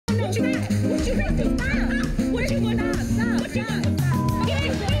What you got? What you got? What you want? Stop. What you got?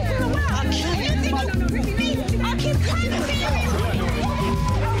 I'll keep coming.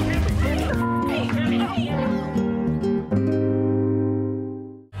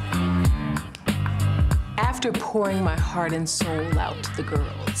 After pouring my heart and soul out to the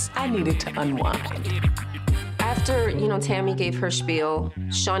girls, I needed to unwind. After, you know, Tammy gave her spiel,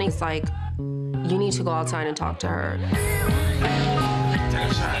 Shawnee's like, you need to go outside and talk to her.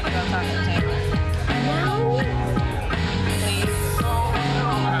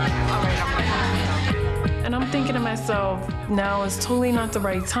 And I'm thinking to myself, now is totally not the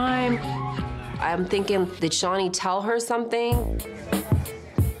right time. I'm thinking, did Shawnee tell her something?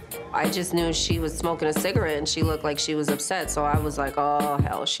 I just knew she was smoking a cigarette and she looked like she was upset, so I was like, oh,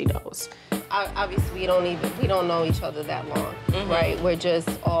 hell, she knows. Obviously, we don't know each other that long, right? We're just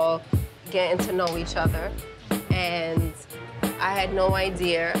all getting to know each other. And I had no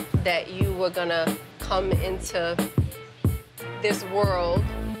idea that you were gonna come into this world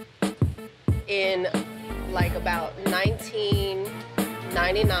in like about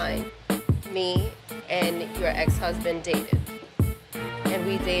 1999. Me and your ex-husband dated. And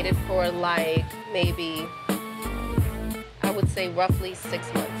we dated for like maybe, I would say roughly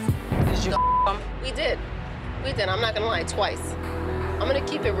 6 months. Did you We did. We did. I'm not gonna lie, twice. I'm gonna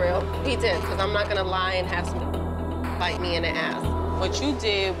keep it real. We did, because I'm not gonna lie and have some bite me in the ass. What you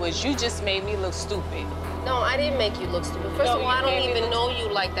did was you just made me look stupid. No, I didn't make you look stupid. First of all, I don't even know you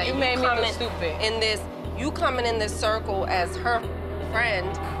like that. You made me look stupid. You coming in this circle as her friend,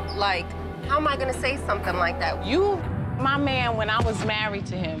 like, how am I gonna say something like that? You, my man, when I was married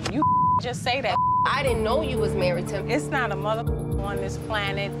to him, you just say that. I didn't know you was married to him. It's not a mother on this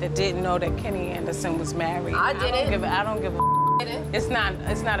planet that didn't know that Kenny Anderson was married. I didn't. I don't give a It's not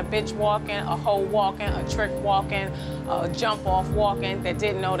a bitch walking, a hoe walking, a trick walking, a jump off walking that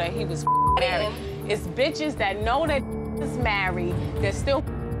didn't know that he was married. It's bitches that know that is married, that still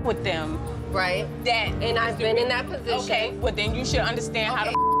with them. Right. And I've been in that position. Okay, well then you should understand how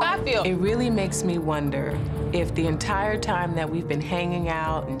the I feel. It really makes me wonder if the entire time that we've been hanging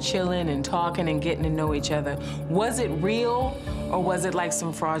out and chilling and talking and getting to know each other, was it real or was it like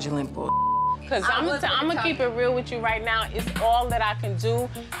some fraudulent bull? Because I'm gonna keep it real with you right now. It's all that I can do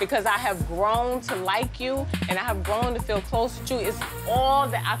because I have grown to like you and I have grown to feel close to you. It's all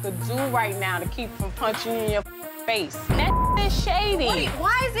that I could do right now to keep from punching you in your face. That is shady.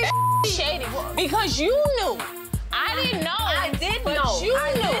 Why is it shady? Because you knew. I didn't know. I did but know. You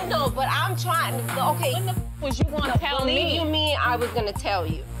I knew. did know, but I'm trying to, okay. When the was you gonna tell me? Believe you me, I was gonna tell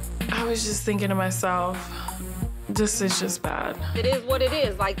you. I was just thinking to myself, this is just bad. It is what it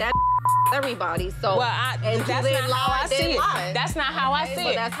is. Like that everybody. So well, that's not how I see it. That's not how I see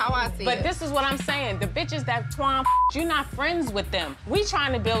it. That's how I see it. But this is what I'm saying. The bitches that twine, you're not friends with them. We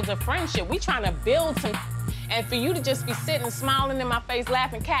trying to build a friendship. We trying to build some. And for you to just be sitting, smiling in my face,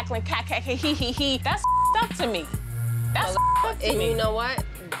 laughing, cackling, he, that's up to me. That's up to me. And you know what?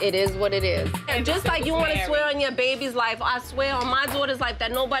 It is what it is. And just like you want to swear on your baby's life, I swear on my daughter's life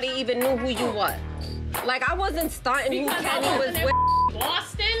that nobody even knew who you was. Like, I wasn't stunting who Kenny was with.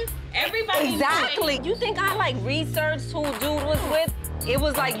 Boston, everybody Exactly. You think I, like, researched who dude was with? It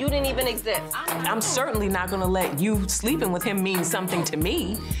was like you didn't even exist. I'm certainly not gonna let you sleeping with him mean something to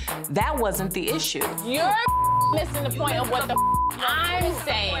me. That wasn't the issue. You're missing the point of what the I'm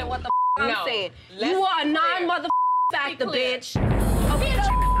saying. What the I'm saying. You are a non-mother factor, bitch.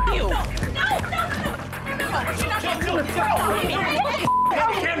 You. No.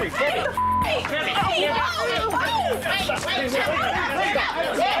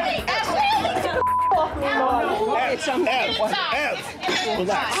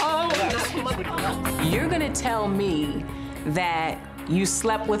 You're gonna tell me that you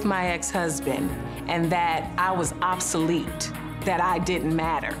slept with my ex-husband and that I was obsolete, that I didn't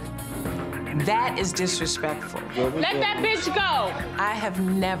matter. That is disrespectful. Let that bitch go. I have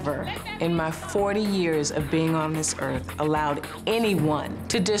never, in my 40 years of being on this earth, allowed anyone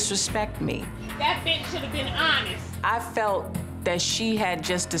to disrespect me. That bitch should have been honest. I felt that she had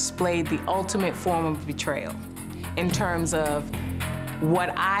just displayed the ultimate form of betrayal in terms of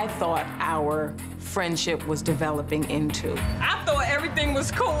what I thought our friendship was developing into. I thought everything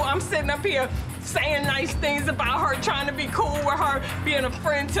was cool. I'm sitting up here saying nice things about her, trying to be cool with her, being a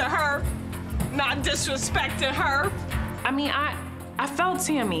friend to her, not disrespecting her. I mean, I felt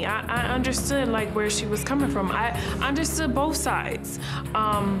Tammy. I understood, like, where she was coming from. I understood both sides.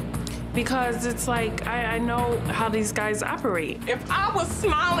 Because it's like, I know how these guys operate. If I was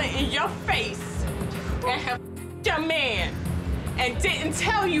smiling in your face and have your man and didn't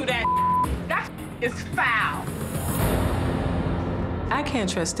tell you that is foul. I can't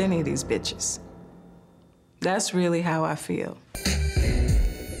trust any of these bitches. That's really how I feel.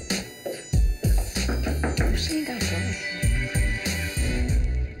 She ain't got time.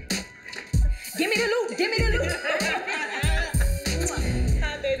 Give me the loot, give me the loot.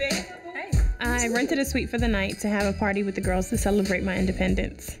 Hi, baby. Hey. I rented a suite for the night to have a party with the girls to celebrate my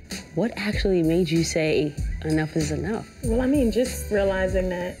independence. What actually made you say enough is enough? Well, I mean, just realizing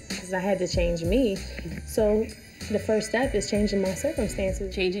that because I had to change me. So the first step is changing my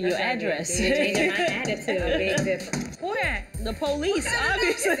circumstances. Changing your address. Changing my attitude. Big difference. Who that? The police,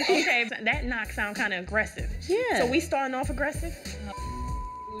 obviously. Okay, that knock sound kind of aggressive. Yeah. So we starting off aggressive?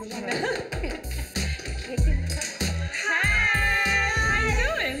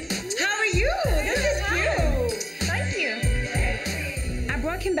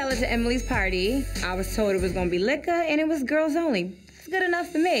 Bella to Emily's party. I was told it was gonna be liquor and it was girls only. It's good enough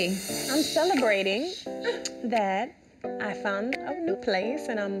for me. I'm celebrating that I found a new place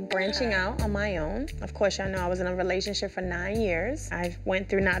and I'm branching out on my own. Of course, y'all know I was in a relationship for 9 years. I went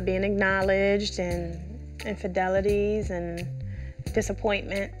through not being acknowledged and infidelities and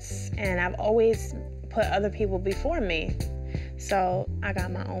disappointments, and I've always put other people before me. So I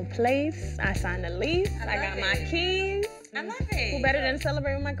got my own place, I signed a lease, I got my keys. I love it. Who better than to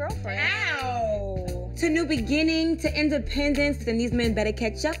celebrate with my girlfriend? Ow! To new beginning, to independence, then these men better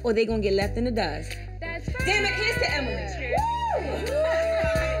catch up or they gonna get left in the dust. That's right. Damn it, here's to Emily.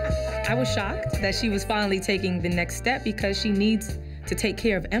 I was shocked that she was finally taking the next step because she needs to take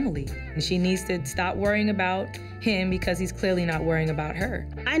care of Emily. And she needs to stop worrying about him because he's clearly not worrying about her.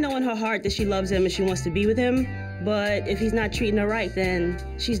 I know in her heart that she loves him and she wants to be with him, but if he's not treating her right, then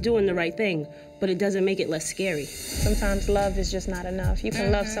she's doing the right thing. But it doesn't make it less scary. Sometimes love is just not enough. You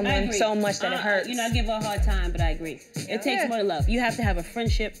can love someone so much that it hurts. You know, I give her a hard time, but I agree. It takes more than love. You have to have a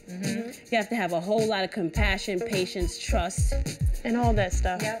friendship. You have to have a whole lot of compassion, patience, trust. And all that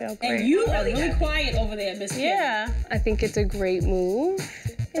stuff. Feel great. And you are really quiet over there, Miss Kim. Yeah. I think it's a great move.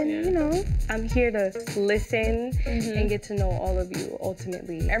 And, you know, I'm here to listen and get to know all of you,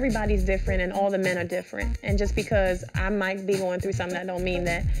 ultimately. Everybody's different and all the men are different. And just because I might be going through something, that don't mean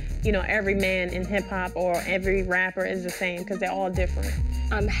that, you know, every man in hip hop or every rapper is the same, because they're all different.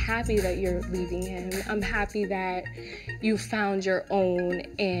 I'm happy that you're leaving him. I'm happy that you found your own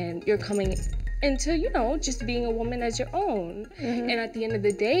and you're coming into, you know, just being a woman as your own. And at the end of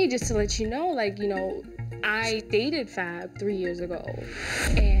the day, just to let you know, like, you know, I dated Fab 3 years ago,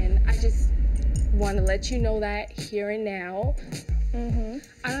 and I just want to let you know that here and now.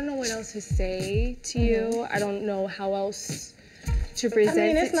 I don't know what else to say to you. I don't know how else to present it to you.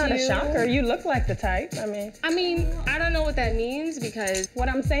 I mean, it's not a shocker. You look like the type. I mean, I don't know what that means, because what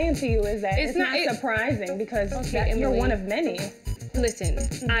I'm saying to you is that it's not surprising, because you're one of many. Listen,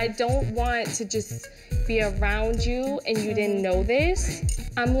 I don't want to just be around you and you didn't know this.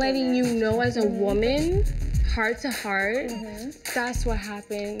 I'm letting you know as a woman, heart to heart, that's what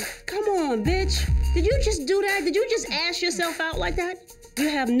happened. Come on, bitch. Did you just do that? Did you just ask yourself out like that? You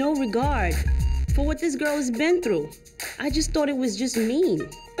have no regard for what this girl has been through. I just thought it was just mean.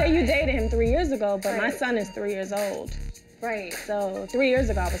 Say you dated him 3 years ago, but my son is 3 years old. Right. So 3 years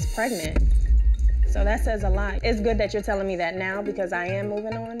ago, I was pregnant. So that says a lot. It's good that you're telling me that now, because I am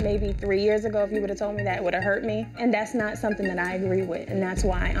moving on. Maybe 3 years ago, if you would have told me that, it would have hurt me. And that's not something that I agree with. And that's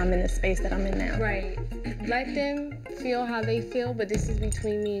why I'm in the space that I'm in now. Right. Let them feel how they feel, but this is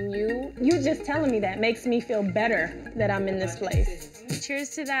between me and you. You just telling me that makes me feel better that I'm in this place.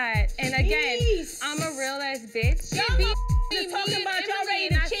 Cheers to that. And again, I'm a real ass bitch. Y'all just talking about y'all ready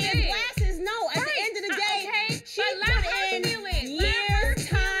to change glasses. No, at the end of the day, she put in years,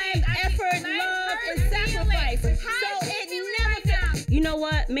 time, effort, love, and sacrifice. So it never felt. You know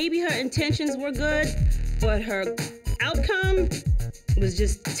what? Maybe her intentions were good, but her outcome was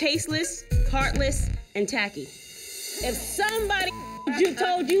just tasteless, heartless, and tacky. If somebody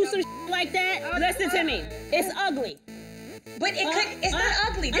told you some like that, listen to me. It's ugly. But it's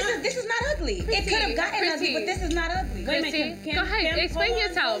not ugly. This is not ugly. It could have gotten ugly, but this is not ugly. Go ahead, explain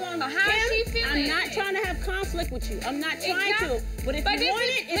yourself. How is she feeling? I'm not trying to have conflict with you. I'm not trying to. But if you want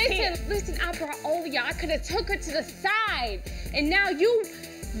it, it's here. Listen, I brought all of y'all. I could have took her to the side. And now you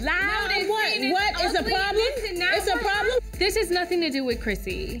loud and what is a problem? It's a problem. This has nothing to do with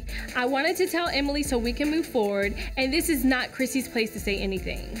Chrissy. I wanted to tell Emily so we can move forward, and this is not Chrissy's place to say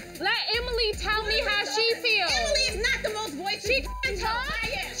anything. Let Emily tell me how she feels. Emily is not the most voice. She can talk.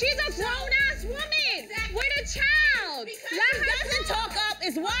 She's a grown-ass woman with a child. Because she doesn't talk up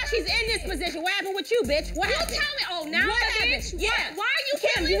is why she's in this position. What happened with you, bitch? What happened? You tell me. Oh, now what bitch. Yeah. Why are you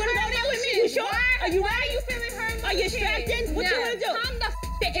Kim, feeling you want to go there with me? You sure? Why are you feeling her emotions? Are you distracted? What you want to do? Calm the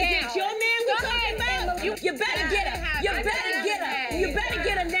Is it your man we talking about? You better get her. You better get her. You better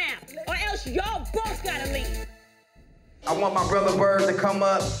get her now, or else y'all both gotta leave. I want my brother Bird to come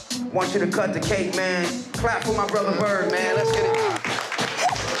up. Want you to cut the cake, man. Clap for my brother Bird, man. Let's get it.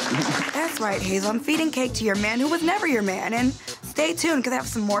 That's right, Hazel. I'm feeding cake to your man who was never your man. And stay tuned, because I have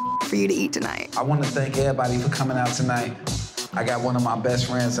some more for you to eat tonight. I want to thank everybody for coming out tonight. I got one of my best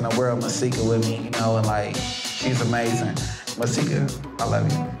friends in the world, Masika, with me, you know, and like, she's amazing. Masika, I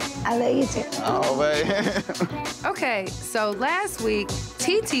love you. I love you too. Oh, baby. Okay, so last week,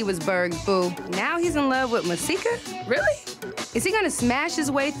 TT was Berg's boo. Now he's in love with Masika? Really? Is he gonna smash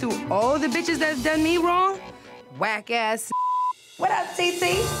his way through all the bitches that's done me wrong? Whack ass. What up,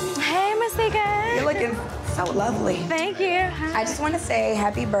 TT? Hey, Masika. You're looking so lovely. Thank you. I just want to say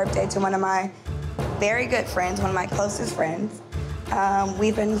happy birthday to one of my very good friends, one of my closest friends.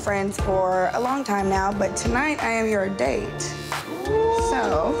 We've been friends for a long time now, but tonight I am your date.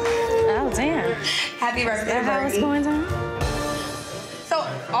 So. Oh, damn. Happy birthday, Bergie. What's going on? So,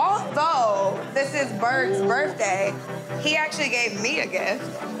 although this is Berg's birthday, he actually gave me a gift.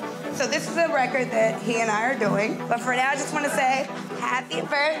 So this is a record that he and I are doing. But for now, I just want to say, happy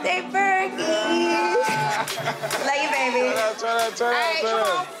birthday, Bergie. Love you, baby. All right, come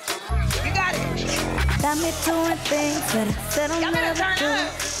on. You got it. Got me doing things that I said I'll never do.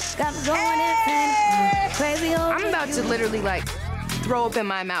 Got me going insane. Crazy old I'm about to literally, like, throw up in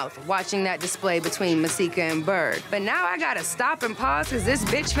my mouth watching that display between Masika and Berg. But now I gotta stop and pause because this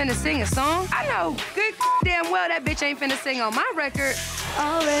bitch finna sing a song. I know good damn well that bitch ain't finna sing on my record.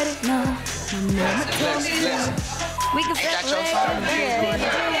 already know. My mama told me we can separate.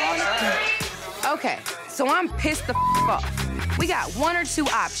 Okay, so I'm pissed the off. We got one or two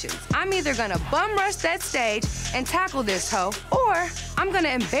options. I'm either gonna bum rush that stage and tackle this hoe, or I'm gonna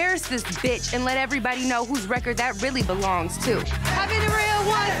embarrass this bitch and let everybody know whose record that really belongs to. I've been the real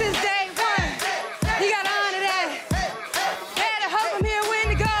one since day one. You gotta honor that. Had to hope I'm here when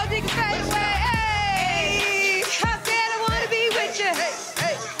the gold digger fade away. Hey, I said I wanna be with you.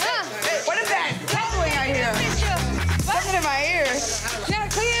 What is that cackling I hear? Something in my ear. Gotta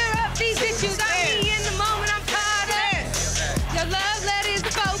clear up these issues. I be in the moment. I'm tired of your love letter is the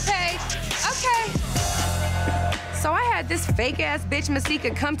full page. Okay. So I had this fake-ass bitch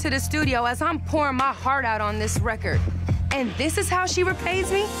Masika come to the studio as I'm pouring my heart out on this record. And this is how she repays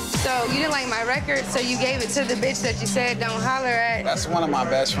me? So you didn't like my record, so you gave it to the bitch that you said don't holler at. That's one of my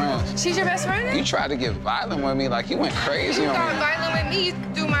best friends. She's your best friend then? You tried to get violent with me, like you went crazy You on got me. violent with me,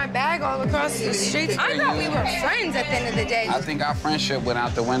 you threw my bag all across the streets. I thought we were friends at the end of the day. I think our friendship went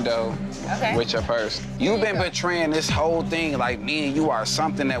out the window with your purse. You've been betraying this whole thing like me and you are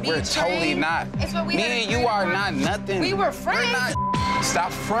something that we're totally not. It's what we Me had and you are not nothing. We were friends. We're not.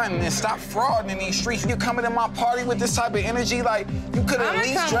 Stop fronting and stop frauding in these streets. You coming to my party with this type of energy, like you could at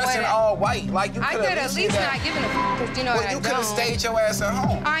least dress in all white. Like you I could could at least not give a because you know well, I you could have don't. stayed your ass at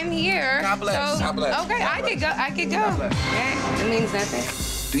home. I'm here. God bless. So, God bless. Okay, God I bless. could go. I could go. God bless. Yeah, it means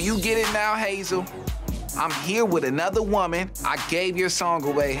nothing. Do you get it now, Hazel? I'm here with another woman. I gave your song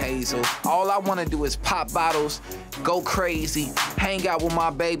away, Hazel. All I want to do is pop bottles, go crazy, hang out with my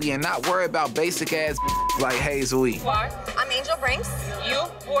baby, and not worry about basic ass like Hazel E. What? I'm Angel Brinks. You?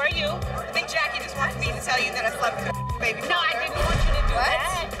 Who are you? I think Jackie just wanted me to tell you that I slept with your baby. No, I didn't want you to do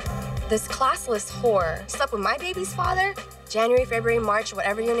that. This classless whore slept with my baby's father? January, February, March,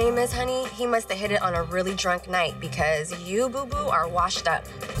 whatever your name is, honey, he must have hit it on a really drunk night because you, boo-boo, are washed up.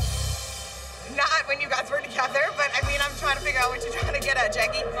 Not when you guys were together, but I mean, I'm trying to figure out what you're trying to get at,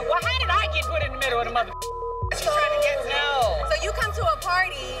 Jackie. Well, how did I get put in the middle of the mother? What you trying to get? No. So you come to a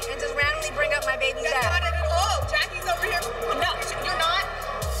party and just randomly bring up my baby's dad. That's not it at all. Jackie's over here. No, you're not.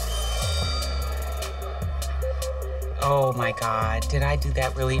 Oh my God, did I do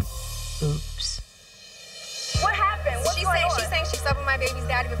that really? Oops. What happened? She's saying she slept with my baby's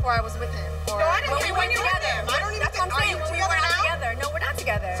daddy before I was with him. Or No, I didn't when we weren't together. I don't even That's what I'm saying. When we were not together. No, we're not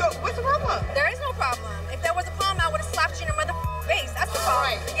together. So what's the problem? There is no problem. If there was a problem, I would have slapped you in your mother face. That's the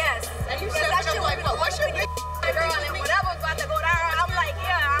problem. Right. Yes. And you Because said that I'm shit like, would be what's your girl, and whatever was about to go down. I'm like,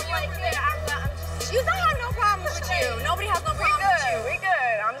 yeah. You don't have no problem with you. Nobody has no problem with you. We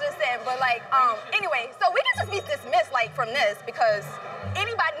good. I'm just saying, but like, anyway, so we can just be dismissed like from this because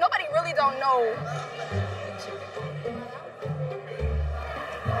nobody really don't know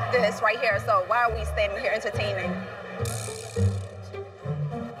this right here. So why are we standing here entertaining?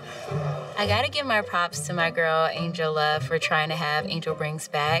 I gotta give my props to my girl, Angel Love, for trying to have Angel Brinks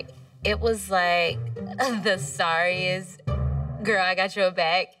back. It was like the sorriest girl, I got your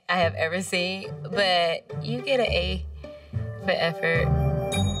back I have ever seen, but you get an A for effort,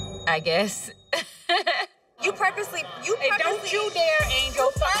 I guess. You purposely, Hey, don't you dare, Angel.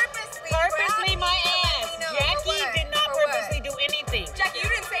 You purposely purposely my ass. Jackie did not purposely do anything. Jackie, you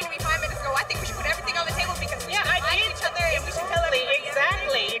didn't say to me 5 minutes ago, I think we should put everything on the table because we should like each other and we should tell everybody.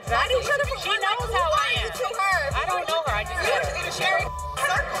 Exactly. Each other for She knows how I am. To her. I don't know her. I just You're in a sharing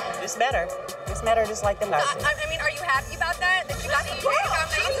circle. It's better. It's better just like the last one. I mean, are you happy about that? That you got the break? I'm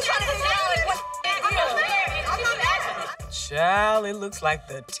just trying to figure out like, what's the deal. I'm not mad. Child, it looks like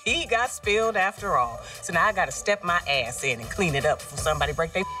the tea got spilled after all. So now I gotta step my ass in and clean it up before somebody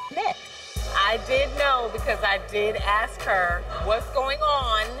break their neck. I did know because I did ask her what's going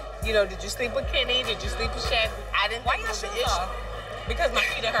on. You know, did you sleep with Kenny? Did you sleep with Shaq? I didn't think it was an issue. Because my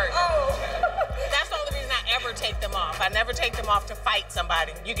feet are hurt. Oh. That's the only reason I ever take them off. I never take them off to fight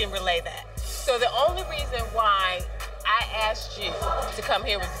somebody. You can relay that. So the only reason why I asked you to come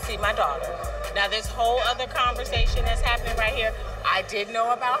here was to see my daughter. Now this whole other conversation that's happening right here, I did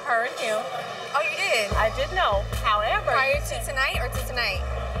know about her and him. Oh, you did? I did know. However, prior to tonight or to tonight?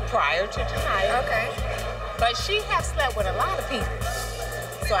 Prior to tonight. Okay. But she has slept with a lot of people.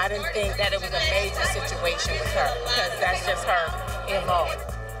 So I didn't think that it was a major situation with her because that's just her MO.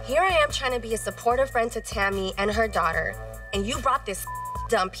 Here I am trying to be a supportive friend to Tammy and her daughter, and you brought this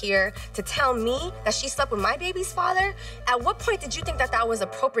dump here to tell me that she slept with my baby's father? At what point did you think that that was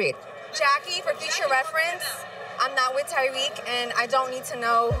appropriate? Jackie, for future reference, I'm not with Tyreek, and I don't need to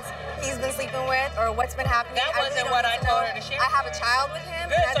know who he's been sleeping with or what's been happening. That wasn't what I told her to share. I have a child with him,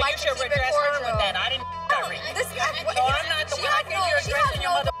 Good, and I'd so like you should to keep it redress her cordial. with that. I didn't Tyreek. So I'm not the one. I think you're addressing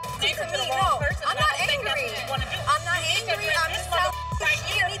your mother anger to the wrong person. I'm not angry. I'm not angry. I'm just telling you.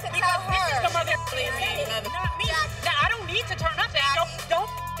 You need to tell her. This is the mother not me. Now I don't need to turn up, Angel. Don't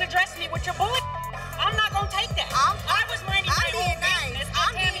address me with your bullet. I'm not gonna take that. I was minding my own business.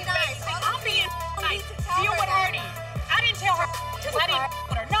 I'm being nice. I'm being nice. Deal with her then. I didn't tell her because I didn't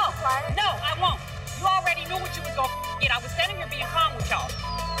with her. No, I won't. You already knew what you was gonna get. I was standing here being calm with y'all.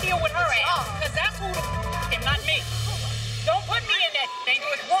 Deal with her ass, because that's who the and not me. Don't put me in that thing.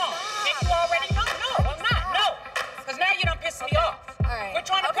 It's wrong. If you already know, no, I'm not. No, because now you done pissed me off. All right. We're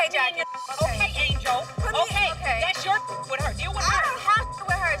trying to put me in your okay, Angel. Okay, that's your with her. Deal with her. I don't have to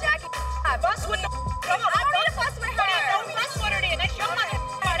with her, Jackie. Fuss with the I don't need to fuss with her. Don't fuss with her then. That's your mother.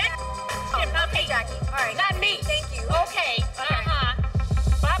 That's not me. Jackie. All right. Not me. Thank you. Okay.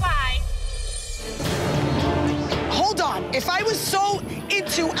 Bye-bye. Hold on. If I was so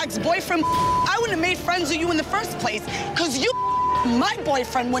into ex-boyfriend, I wouldn't have made friends with you in the first place. Because you my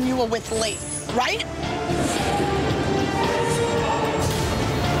boyfriend when you were with Lee, right?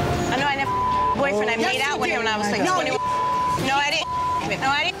 I know I never boyfriend. I made out with him when I was like 21. No, I didn't. No,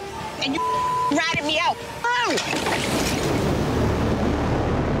 I didn't. And you ratted me out.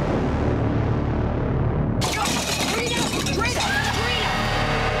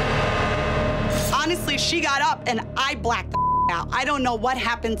 Honestly, she got up and I blacked the out. I don't know what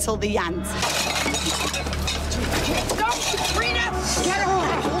happened till the end. Go, Trina! Get her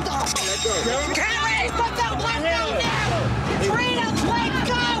on. Hold on. Carrie, put that one down there! Trina, let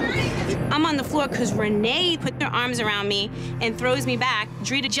go! I'm on the floor because Renee put her arms around me and throws me back.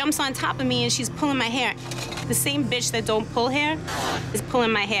 Drita jumps on top of me and she's pulling my hair. The same bitch that don't pull hair is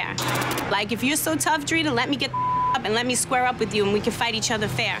pulling my hair. Like, if you're so tough, Drita, let me get up and let me square up with you and we can fight each other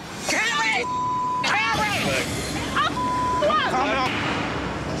fair. Carrie! Carrie!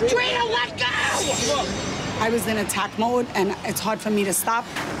 Trina, let go! I was in attack mode and it's hard for me to stop.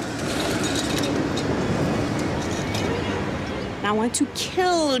 And I want to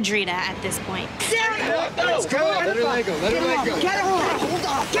kill Drita at this point. Let's go! Let her let go. Let her let go. Get her on. Hold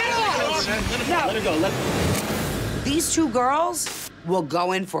on. Get her on. Let her go. Let her go. These two girls will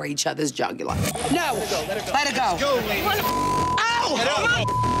go in for each other's jugular. No. Let her go. Ow!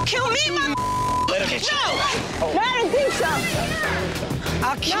 Kill me, my. No! I don't think so.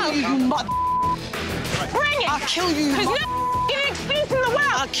 I'll kill you, you mother. Bring it! I'll kill you, Because you're getting experience in the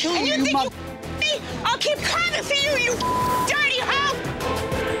world. I'll kill and you, mother. I'll keep coming for you, you dirty hoe!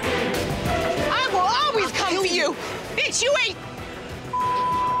 I will always come for you. Bitch, you ain't.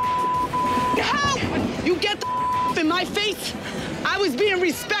 How? You get the in my face? I was being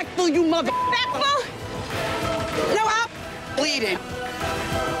respectful, you mother. Respectful? No, I'm bleeding.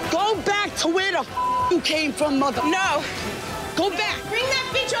 Go back to where the you came from, mother. No. Go back. Bring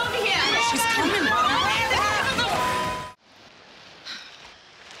that bitch over here. She's coming, mother.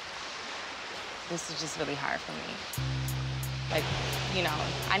 This is just really hard for me. Like, you know,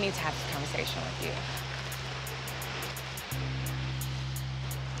 I need to have this conversation with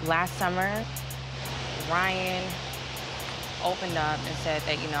you. Last summer, Ryan opened up and said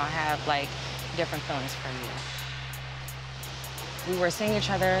that, you know, I have, like, different feelings for you. We were seeing each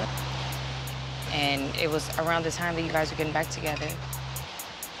other, and it was around the time that you guys were getting back together.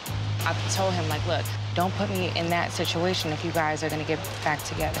 I told him, like, look, don't put me in that situation if you guys are gonna get back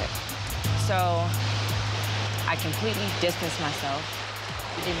together. So I completely distanced myself.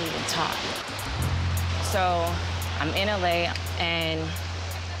 We didn't even talk. So I'm in LA, and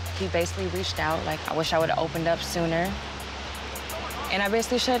he basically reached out, like, I wish I would have opened up sooner. And I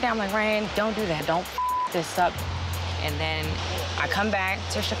basically shut it down, like, Ryan, don't do that. Don't f this up. And then I come back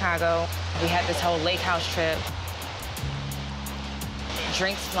to Chicago. We had this whole lake house trip.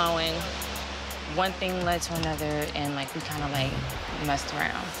 Drinks flowing. One thing led to another, and, like, we kind of, like, messed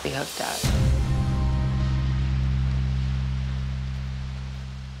around. We hooked up.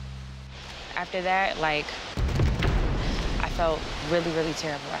 After that, like, I felt really, really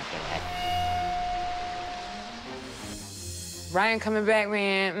terrible after that. Ryan coming back,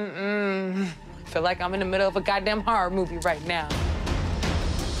 man, Feel like I'm in the middle of a goddamn horror movie right now.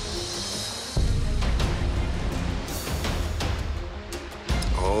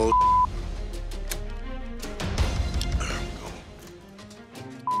 Oh,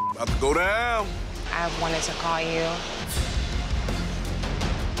 about to go down. I wanted to call you.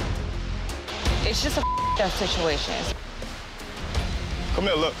 It's just a up situation. Come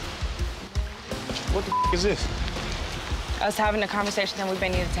here, look. What the is this? Us having a conversation that we've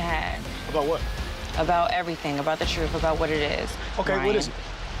been needed to have. About what? About everything, about the truth, about what it is. Okay, Ryan. what is it?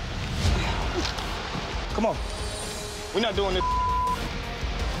 Come on. We're not doing this.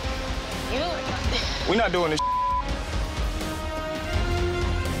 We're not doing this.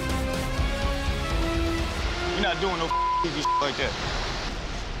 We're not doing no TV like that.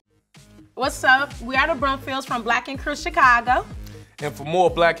 What's up? We are the Brumfields from Black and Crew Chicago. And for more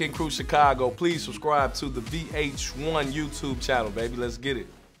Black and Crew Chicago, please subscribe to the VH1 YouTube channel, baby. Let's get it.